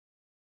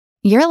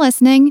You're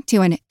listening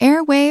to an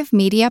Airwave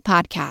Media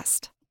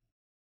Podcast.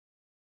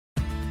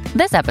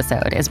 This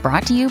episode is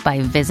brought to you by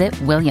Visit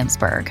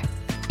Williamsburg.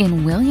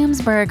 In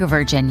Williamsburg,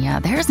 Virginia,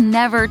 there's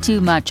never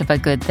too much of a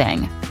good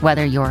thing.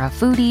 Whether you're a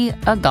foodie,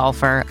 a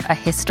golfer, a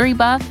history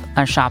buff,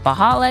 a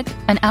shopaholic,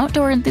 an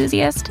outdoor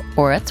enthusiast,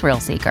 or a thrill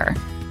seeker,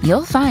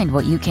 you'll find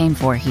what you came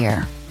for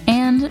here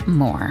and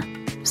more.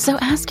 So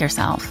ask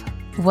yourself,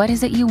 what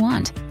is it you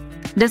want?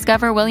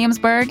 Discover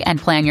Williamsburg and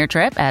plan your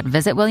trip at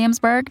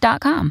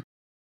visitwilliamsburg.com.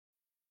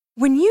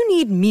 When you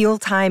need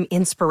mealtime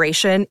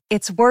inspiration,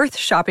 it's worth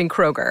shopping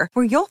Kroger,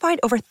 where you'll find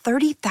over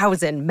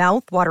 30,000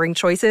 mouth-watering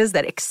choices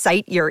that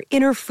excite your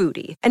inner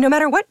foodie. And no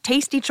matter what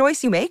tasty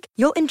choice you make,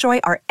 you'll enjoy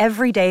our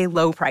everyday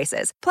low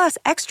prices, plus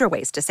extra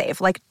ways to save,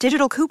 like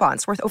digital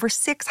coupons worth over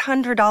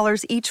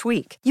 $600 each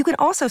week. You can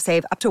also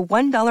save up to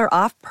 $1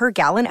 off per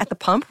gallon at the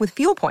pump with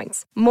fuel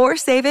points. More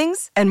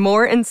savings and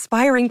more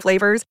inspiring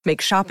flavors make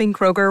shopping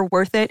Kroger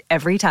worth it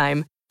every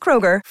time.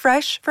 Kroger,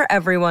 fresh for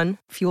everyone.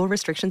 Fuel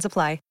restrictions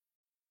apply.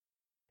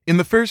 In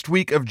the first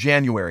week of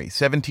January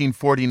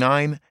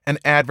 1749, an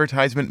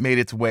advertisement made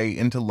its way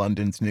into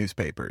London's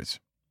newspapers.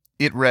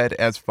 It read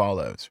as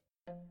follows.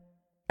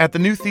 At the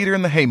new theatre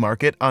in the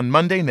Haymarket on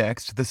Monday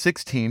next, the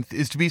 16th,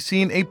 is to be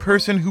seen a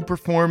person who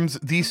performs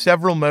the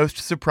several most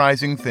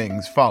surprising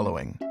things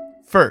following.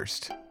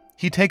 First,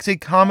 he takes a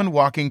common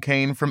walking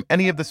cane from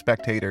any of the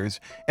spectators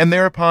and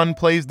thereupon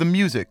plays the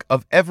music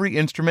of every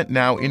instrument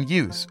now in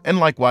use and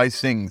likewise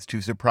sings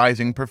to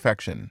surprising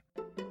perfection.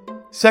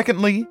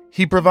 Secondly,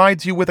 he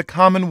provides you with a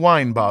common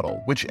wine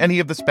bottle, which any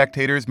of the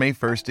spectators may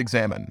first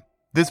examine.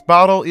 This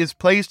bottle is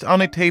placed on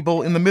a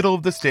table in the middle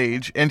of the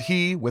stage, and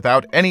he,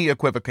 without any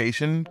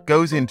equivocation,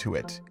 goes into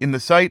it, in the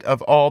sight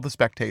of all the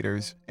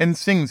spectators, and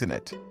sings in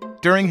it.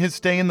 During his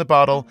stay in the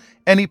bottle,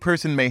 any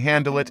person may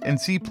handle it and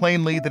see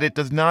plainly that it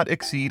does not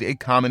exceed a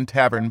common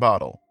tavern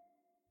bottle.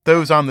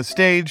 Those on the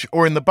stage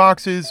or in the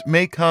boxes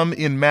may come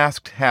in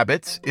masked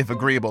habits, if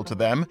agreeable to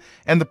them,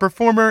 and the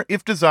performer,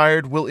 if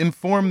desired, will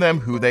inform them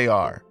who they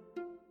are.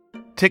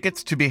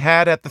 Tickets to be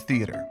had at the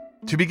theater.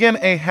 To begin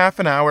a half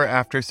an hour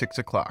after 6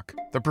 o'clock.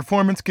 The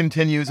performance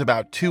continues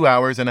about 2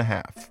 hours and a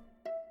half.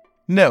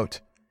 Note: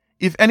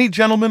 if any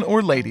gentlemen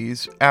or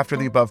ladies, after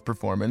the above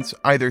performance,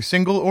 either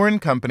single or in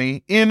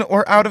company, in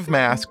or out of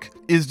mask,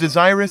 is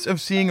desirous of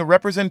seeing a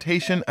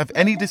representation of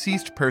any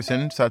deceased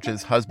person, such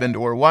as husband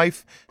or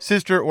wife,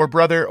 sister or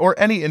brother, or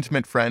any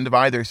intimate friend of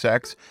either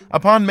sex,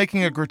 upon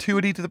making a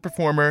gratuity to the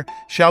performer,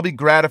 shall be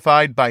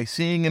gratified by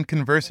seeing and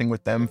conversing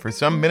with them for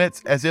some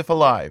minutes as if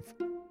alive.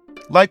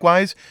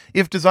 Likewise,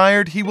 if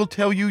desired, he will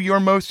tell you your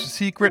most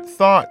secret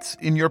thoughts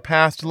in your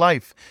past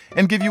life,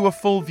 and give you a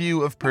full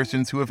view of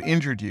persons who have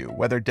injured you,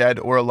 whether dead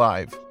or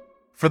alive.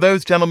 For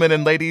those gentlemen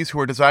and ladies who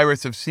are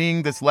desirous of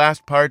seeing this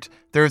last part,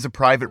 there is a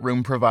private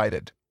room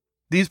provided.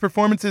 These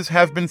performances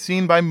have been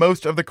seen by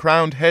most of the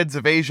crowned heads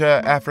of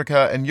Asia,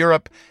 Africa, and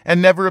Europe,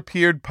 and never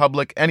appeared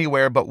public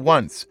anywhere but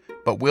once,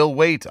 but will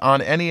wait on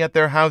any at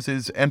their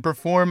houses and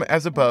perform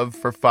as above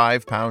for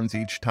 £5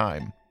 each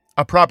time.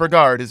 A proper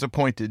guard is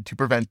appointed to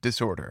prevent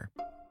disorder.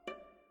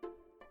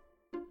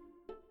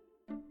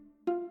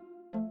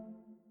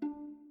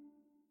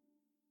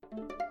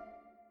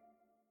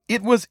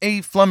 It was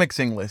a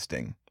flummoxing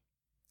listing.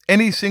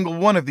 Any single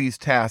one of these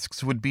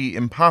tasks would be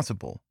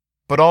impossible,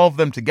 but all of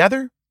them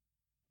together?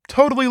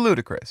 Totally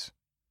ludicrous.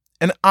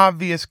 An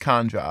obvious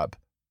con job.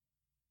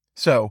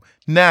 So,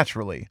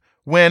 naturally,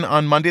 when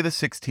on Monday the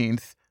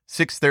 16th,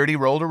 6:30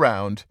 rolled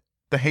around,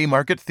 the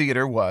Haymarket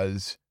Theatre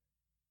was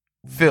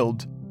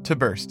filled to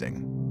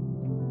bursting.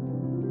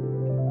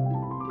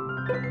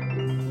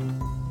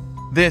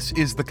 This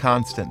is The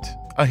Constant,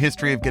 a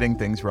history of getting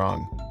things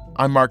wrong.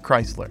 I'm Mark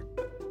Chrysler.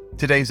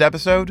 Today's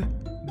episode,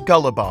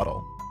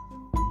 GulliBottle.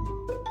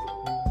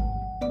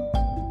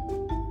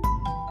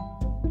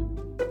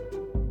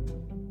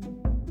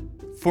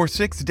 For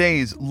 6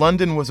 days,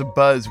 London was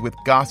abuzz with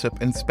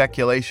gossip and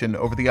speculation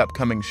over the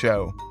upcoming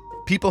show.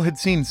 People had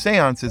seen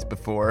seances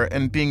before,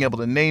 and being able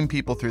to name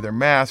people through their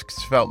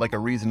masks felt like a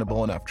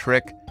reasonable enough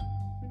trick.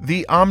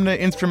 The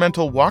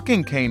omni-instrumental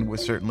walking cane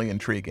was certainly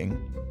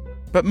intriguing.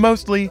 But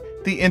mostly,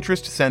 the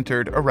interest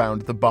centered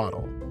around the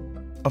bottle.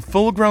 A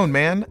full-grown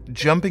man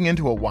jumping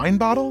into a wine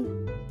bottle?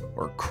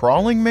 Or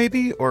crawling,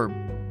 maybe? Or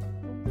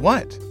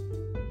what?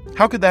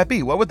 How could that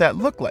be? What would that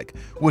look like?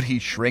 Would he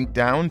shrink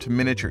down to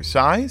miniature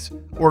size?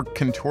 Or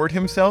contort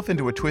himself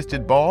into a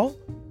twisted ball?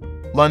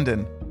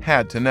 London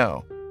had to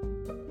know.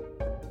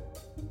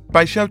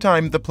 By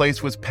showtime, the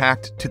place was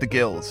packed to the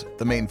gills.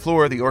 The main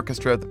floor, the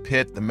orchestra, the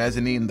pit, the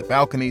mezzanine, the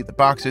balcony, the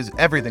boxes,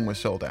 everything was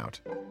sold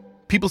out.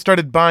 People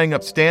started buying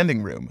up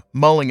standing room,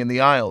 mulling in the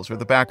aisles or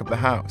the back of the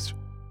house.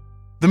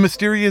 The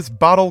mysterious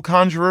bottle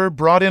conjurer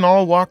brought in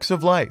all walks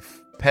of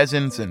life,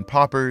 peasants and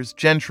paupers,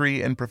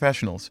 gentry and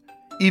professionals.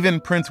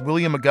 Even Prince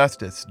William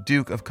Augustus,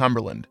 Duke of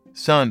Cumberland,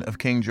 son of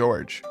King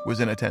George,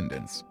 was in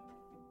attendance.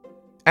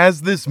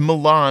 As this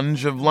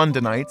melange of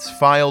Londonites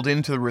filed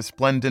into the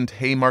resplendent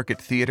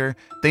Haymarket Theatre,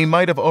 they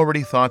might have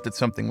already thought that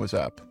something was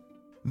up.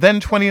 Then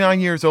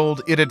 29 years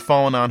old, it had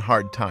fallen on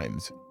hard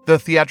times. The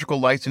Theatrical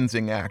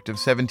Licensing Act of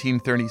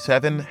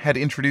 1737 had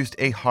introduced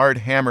a hard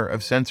hammer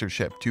of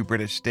censorship to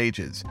British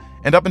stages,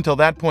 and up until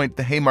that point,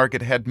 the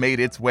Haymarket had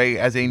made its way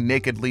as a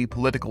nakedly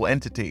political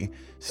entity,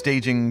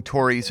 staging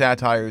Tory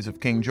satires of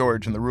King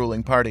George and the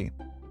ruling party.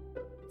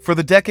 For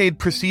the decade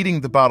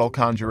preceding the bottle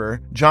conjurer,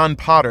 John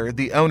Potter,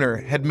 the owner,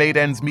 had made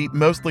ends meet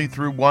mostly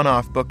through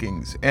one-off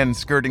bookings and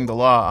skirting the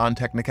law on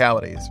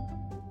technicalities.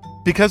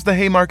 Because the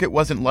Haymarket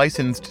wasn't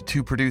licensed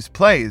to produce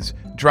plays,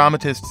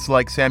 dramatists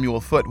like Samuel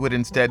Foote would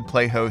instead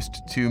play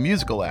host to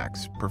musical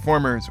acts,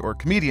 performers, or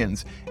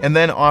comedians, and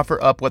then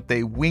offer up what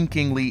they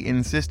winkingly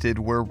insisted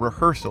were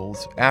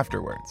rehearsals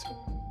afterwards.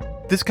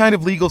 This kind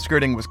of legal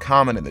skirting was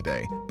common in the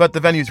day, but the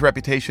venue's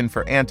reputation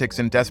for antics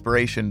and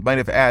desperation might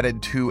have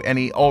added to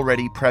any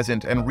already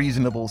present and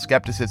reasonable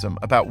skepticism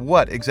about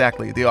what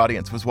exactly the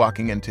audience was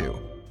walking into.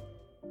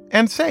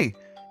 And say,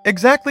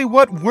 exactly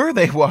what were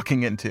they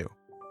walking into?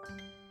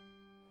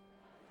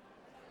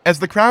 As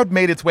the crowd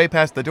made its way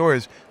past the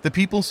doors, the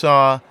people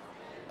saw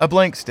a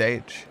blank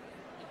stage.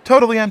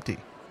 Totally empty.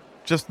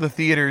 Just the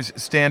theater's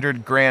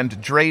standard grand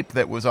drape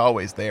that was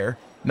always there.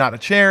 Not a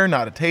chair,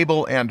 not a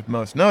table, and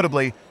most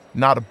notably,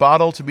 not a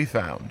bottle to be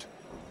found.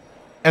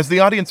 As the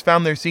audience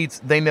found their seats,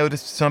 they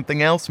noticed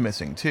something else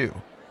missing, too.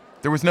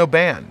 There was no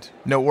band,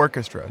 no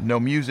orchestra, no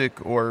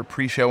music, or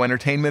pre-show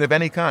entertainment of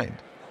any kind.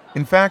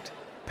 In fact,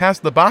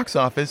 past the box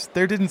office,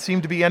 there didn't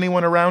seem to be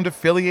anyone around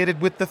affiliated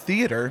with the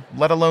theater,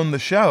 let alone the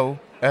show,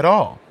 at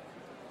all.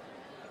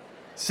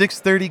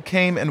 6:30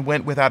 came and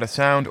went without a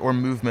sound or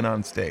movement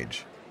on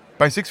stage.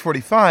 By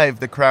 6:45,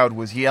 the crowd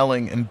was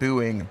yelling and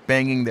booing,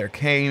 banging their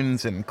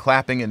canes and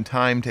clapping in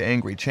time to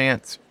angry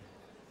chants.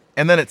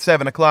 And then at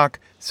 7 o'clock,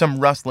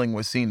 some rustling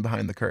was seen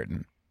behind the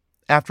curtain.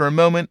 After a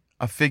moment,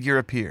 a figure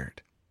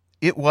appeared.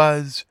 It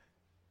was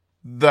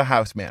the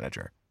house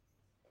manager.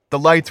 The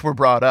lights were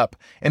brought up,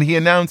 and he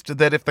announced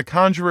that if the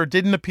conjurer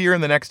didn't appear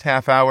in the next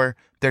half hour,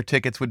 their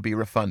tickets would be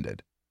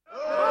refunded.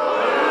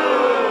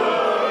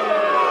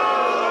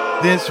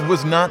 This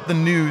was not the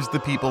news the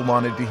people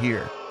wanted to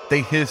hear.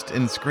 They hissed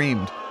and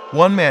screamed.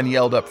 One man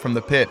yelled up from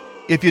the pit,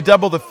 "If you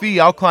double the fee,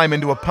 I'll climb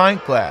into a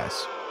pint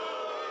glass."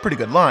 Pretty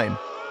good line,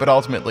 but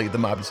ultimately the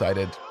mob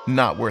decided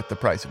not worth the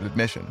price of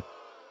admission.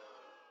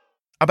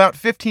 About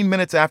 15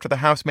 minutes after the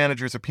house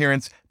manager's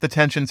appearance, the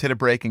tensions hit a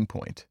breaking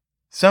point.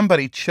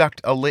 Somebody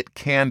chucked a lit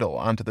candle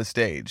onto the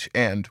stage,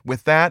 and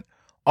with that,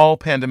 all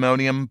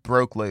pandemonium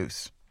broke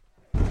loose.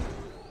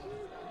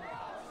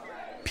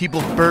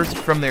 People burst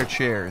from their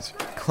chairs,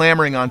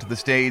 clambering onto the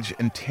stage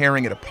and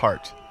tearing it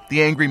apart.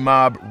 The angry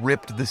mob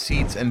ripped the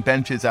seats and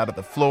benches out of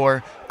the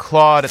floor,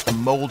 clawed at the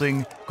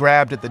molding,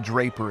 grabbed at the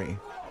drapery.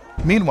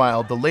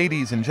 Meanwhile, the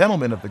ladies and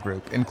gentlemen of the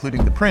group,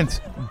 including the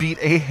prince, beat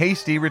a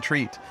hasty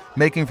retreat,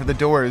 making for the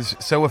doors,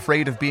 so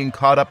afraid of being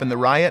caught up in the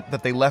riot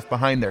that they left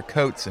behind their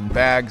coats and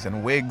bags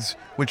and wigs,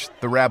 which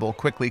the rabble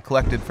quickly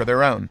collected for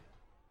their own.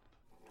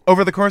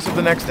 Over the course of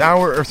the next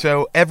hour or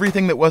so,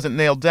 everything that wasn't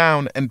nailed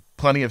down, and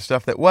plenty of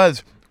stuff that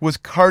was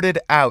carted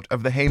out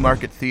of the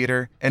Haymarket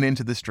Theater and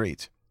into the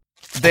street.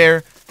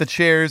 There, the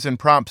chairs and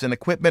props and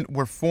equipment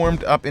were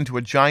formed up into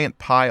a giant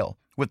pile,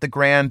 with the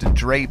grand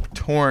drape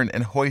torn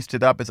and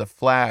hoisted up as a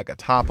flag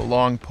atop a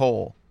long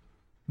pole.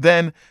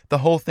 Then, the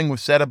whole thing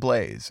was set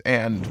ablaze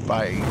and,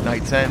 by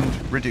night's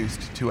end,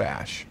 reduced to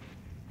ash.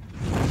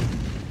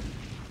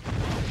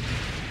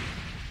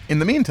 In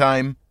the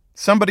meantime,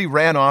 somebody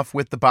ran off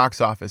with the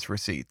box office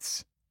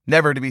receipts,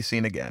 never to be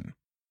seen again.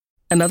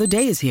 Another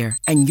day is here,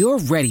 and you're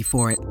ready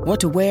for it. What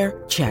to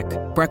wear? Check.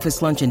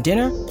 Breakfast, lunch, and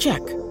dinner? Check.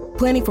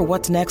 Planning for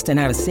what's next and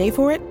how to save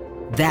for it?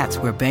 That's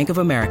where Bank of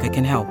America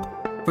can help.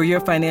 For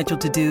your financial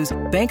to-dos,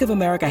 Bank of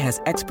America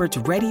has experts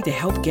ready to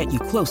help get you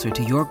closer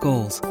to your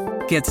goals.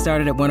 Get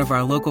started at one of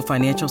our local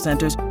financial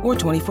centers or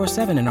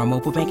 24/7 in our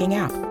mobile banking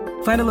app.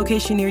 Find a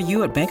location near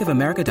you at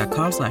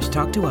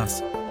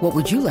bankofamerica.com/talktous. What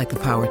would you like the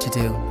power to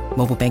do?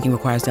 Mobile banking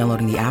requires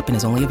downloading the app and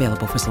is only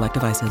available for select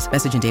devices.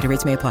 Message and data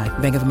rates may apply.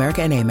 Bank of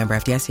America NA, member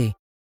FDIC.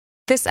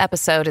 This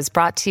episode is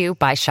brought to you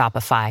by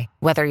Shopify.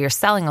 Whether you're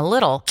selling a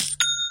little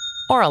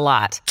or a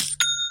lot,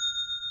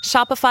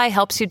 Shopify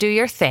helps you do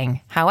your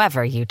thing,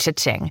 however you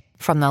cha-ching.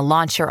 From the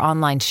launch your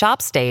online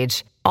shop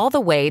stage, all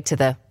the way to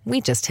the we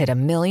just hit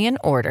 1 million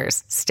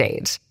orders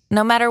stage.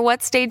 No matter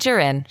what stage you're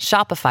in,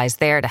 Shopify's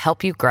there to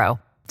help you grow.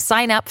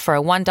 Sign up for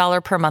a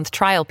 $1 per month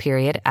trial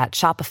period at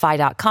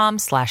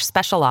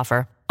shopify.com/special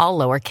offer, all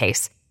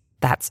lowercase.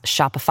 That's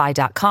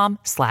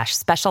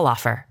shopify.com/special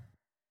offer.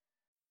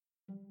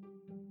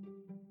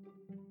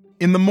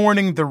 In the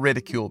morning, the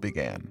ridicule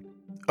began.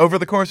 Over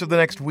the course of the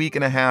next week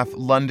and a half,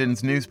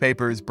 London's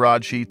newspapers,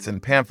 broadsheets,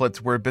 and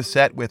pamphlets were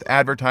beset with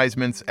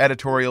advertisements,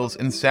 editorials,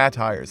 and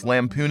satires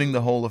lampooning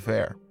the whole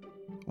affair.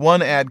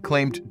 One ad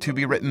claimed to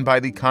be written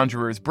by the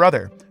conjurer's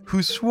brother,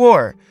 who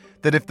swore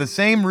that if the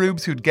same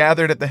rubes who'd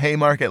gathered at the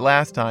Haymarket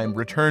last time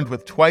returned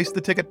with twice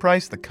the ticket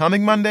price the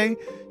coming Monday,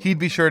 he'd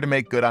be sure to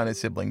make good on his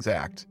siblings'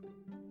 act.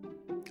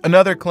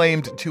 Another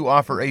claimed to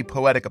offer a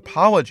poetic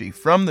apology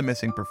from the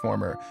missing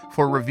performer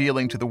for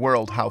revealing to the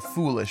world how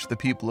foolish the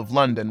people of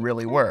London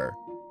really were.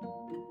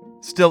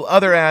 Still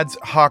other ads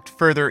hawked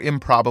further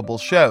improbable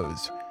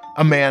shows.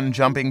 A man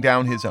jumping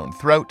down his own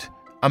throat,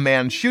 a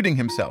man shooting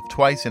himself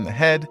twice in the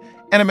head,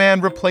 and a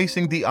man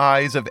replacing the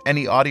eyes of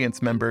any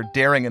audience member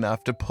daring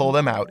enough to pull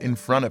them out in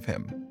front of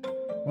him.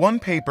 One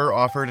paper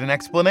offered an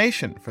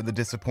explanation for the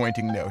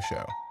disappointing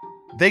no-show.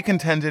 They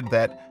contended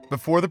that,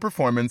 before the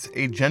performance,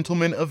 a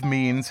gentleman of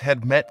means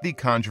had met the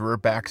conjurer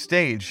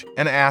backstage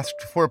and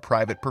asked for a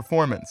private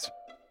performance.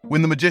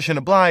 When the magician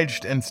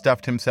obliged and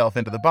stuffed himself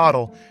into the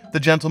bottle, the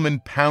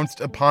gentleman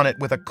pounced upon it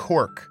with a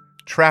cork,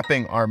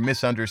 trapping our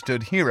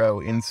misunderstood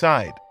hero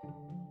inside.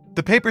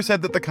 The paper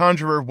said that the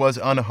conjurer was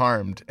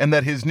unharmed, and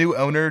that his new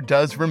owner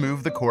does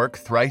remove the cork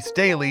thrice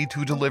daily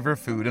to deliver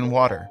food and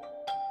water.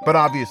 But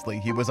obviously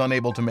he was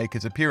unable to make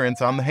his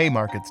appearance on the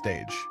Haymarket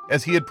stage,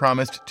 as he had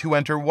promised to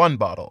enter one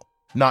bottle,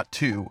 not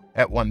two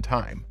at one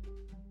time.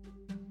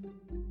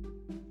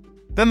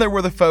 Then there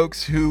were the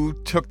folks who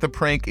took the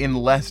prank in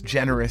less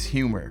generous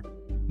humor.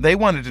 They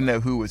wanted to know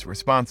who was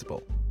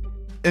responsible.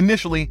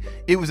 Initially,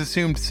 it was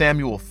assumed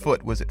Samuel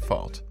Foote was at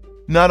fault.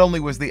 Not only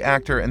was the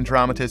actor and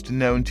dramatist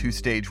known to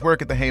stage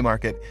work at the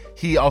Haymarket,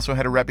 he also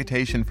had a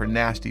reputation for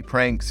nasty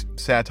pranks,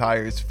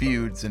 satires,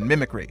 feuds, and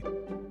mimicry.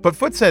 But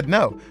Foote said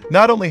no.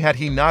 Not only had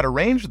he not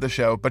arranged the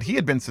show, but he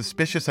had been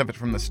suspicious of it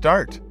from the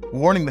start,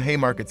 warning the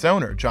Haymarket's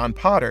owner, John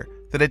Potter,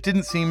 that it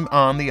didn't seem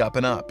on the up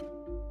and up.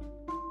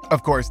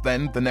 Of course,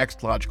 then, the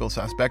next logical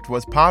suspect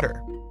was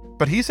Potter.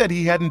 But he said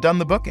he hadn't done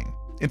the booking.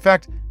 In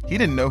fact, he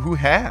didn't know who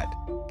had.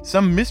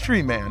 Some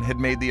mystery man had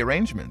made the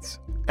arrangements.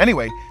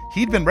 Anyway,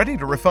 he'd been ready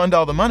to refund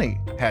all the money,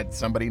 had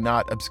somebody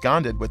not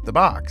absconded with the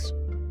box.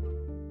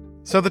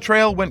 So the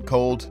trail went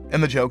cold,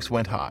 and the jokes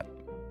went hot.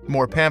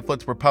 More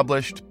pamphlets were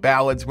published,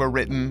 ballads were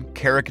written,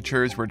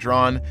 caricatures were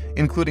drawn,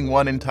 including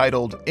one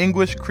entitled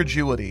English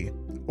Credulity,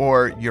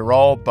 or You're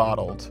All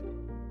Bottled.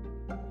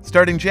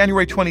 Starting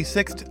January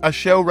 26th, a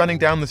show running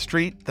down the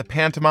street, the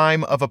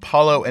pantomime of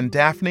Apollo and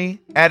Daphne,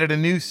 added a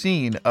new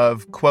scene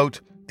of,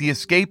 quote, the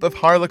escape of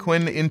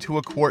Harlequin into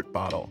a quart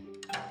bottle.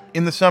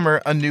 In the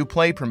summer, a new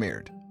play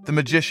premiered, The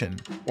Magician,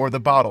 or The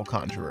Bottle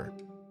Conjurer.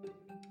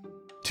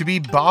 To be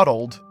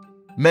bottled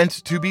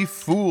meant to be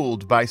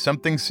fooled by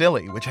something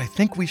silly, which I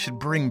think we should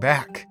bring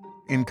back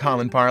in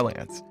common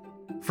parlance.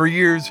 For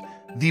years,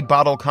 the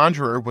bottle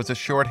conjurer was a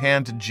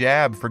shorthand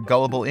jab for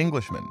gullible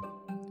Englishmen,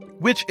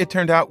 which it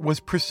turned out was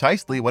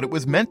precisely what it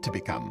was meant to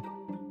become.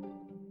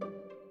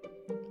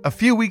 A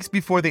few weeks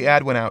before the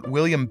ad went out,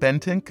 William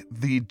Bentinck,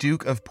 the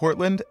Duke of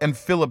Portland, and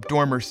Philip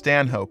Dormer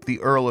Stanhope, the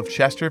Earl of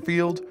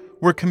Chesterfield,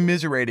 were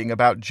commiserating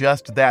about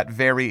just that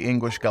very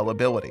English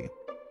gullibility.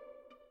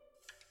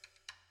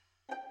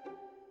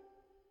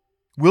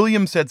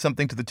 William said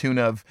something to the tune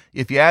of,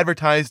 if you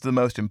advertised the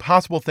most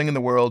impossible thing in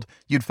the world,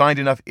 you'd find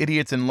enough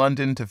idiots in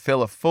London to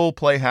fill a full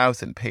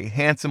playhouse and pay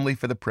handsomely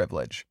for the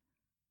privilege.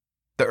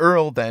 The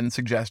Earl then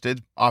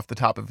suggested, off the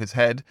top of his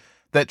head,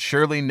 that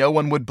surely no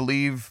one would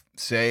believe,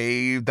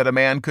 say, that a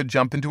man could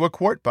jump into a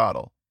quart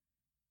bottle.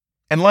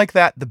 And like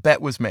that, the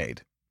bet was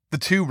made. The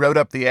two wrote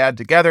up the ad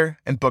together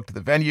and booked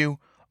the venue,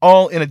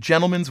 all in a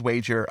gentleman's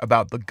wager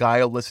about the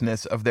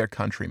guilelessness of their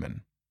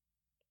countrymen.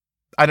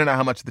 I don't know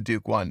how much the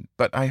Duke won,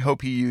 but I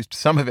hope he used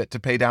some of it to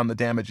pay down the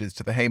damages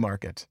to the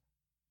Haymarket.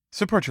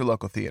 Support your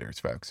local theaters,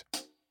 folks.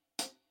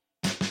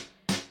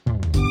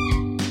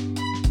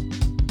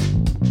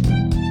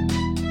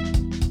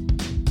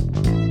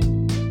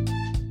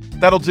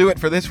 That'll do it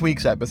for this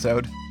week's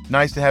episode.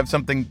 Nice to have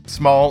something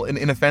small and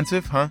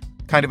inoffensive, huh?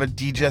 Kind of a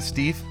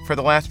digestif for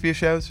the last few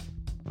shows.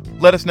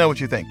 Let us know what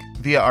you think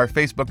via our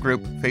Facebook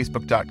group,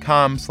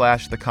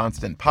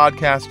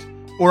 facebook.com/theconstantpodcast,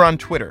 or on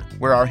Twitter,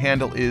 where our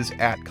handle is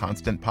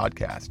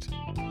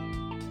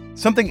 @ConstantPodcast.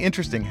 Something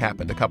interesting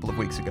happened a couple of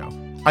weeks ago.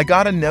 I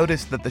got a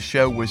notice that the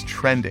show was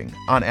trending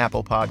on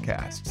Apple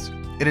Podcasts.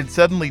 It had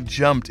suddenly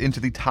jumped into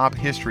the top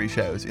history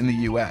shows in the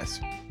US,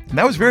 and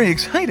that was very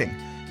exciting.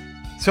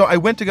 So I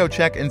went to go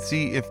check and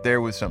see if there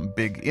was some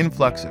big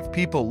influx of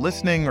people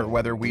listening or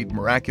whether we'd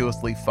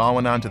miraculously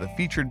fallen onto the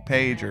featured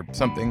page or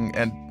something,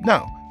 and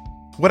no.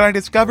 What I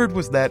discovered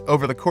was that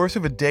over the course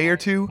of a day or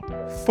two,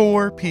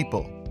 4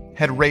 people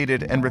had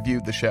rated and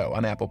reviewed the show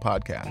on Apple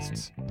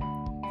Podcasts.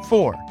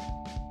 4.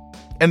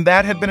 And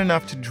that had been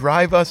enough to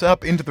drive us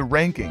up into the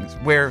rankings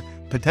where,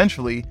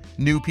 potentially,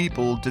 new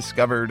people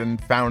discovered and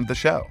found the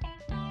show.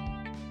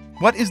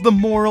 What is the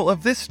moral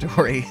of this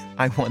story,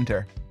 I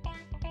wonder?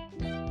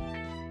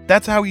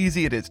 That's how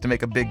easy it is to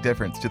make a big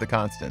difference to The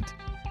Constant.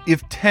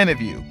 If 10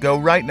 of you go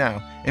right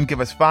now and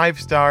give us 5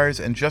 stars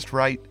and just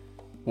write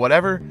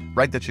whatever,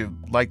 write that you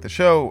like the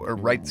show, or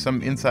write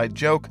some inside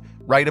joke,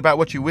 write about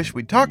what you wish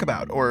we'd talk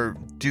about, or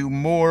do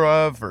more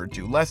of, or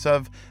do less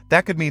of,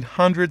 that could mean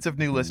hundreds of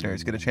new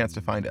listeners get a chance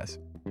to find us.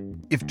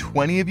 If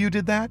 20 of you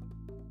did that,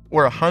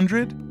 or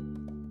 100,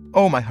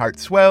 oh, my heart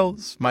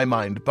swells, my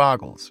mind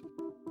boggles.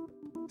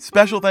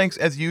 Special thanks,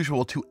 as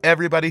usual, to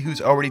everybody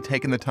who's already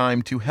taken the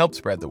time to help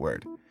spread the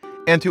word,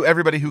 and to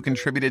everybody who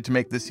contributed to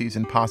make this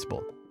season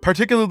possible,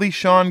 particularly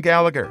Sean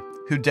Gallagher,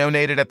 who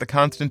donated at the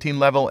Constantine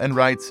level and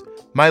writes,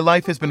 "My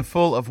life has been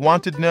full of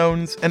wanted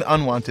knowns and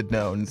unwanted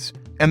knowns,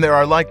 And there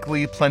are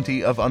likely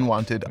plenty of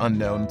unwanted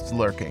unknowns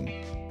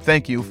lurking.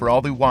 Thank you for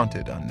all the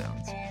wanted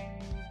unknowns.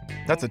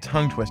 That's a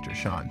tongue twister,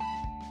 Sean,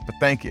 but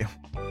thank you.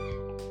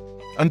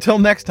 Until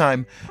next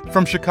time,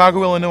 from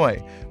Chicago,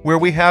 Illinois, where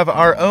we have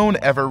our own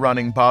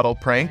ever-running bottle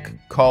prank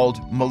called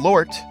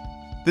Malort,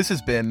 this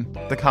has been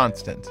The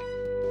Constant.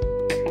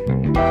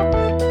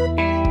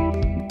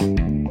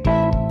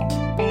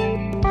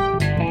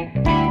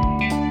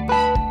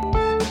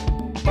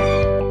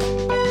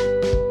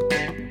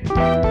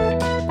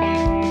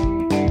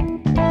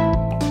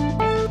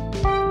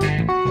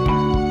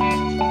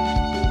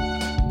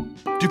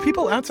 Do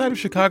people outside of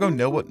Chicago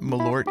know what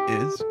Malort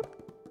is?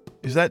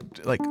 Is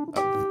that, like,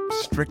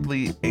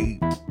 strictly a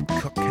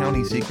Cook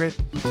County secret?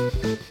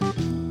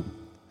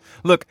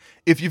 Look,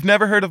 if you've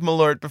never heard of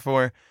Malort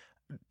before,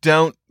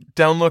 don't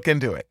look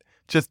into it.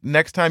 Just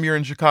next time you're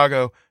in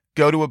Chicago,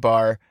 go to a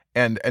bar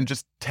and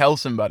just tell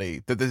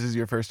somebody that this is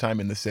your first time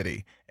in the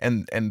city,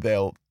 and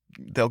they'll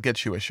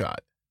get you a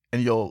shot,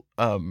 and you'll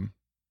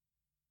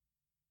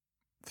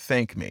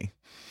thank me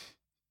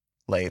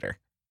later.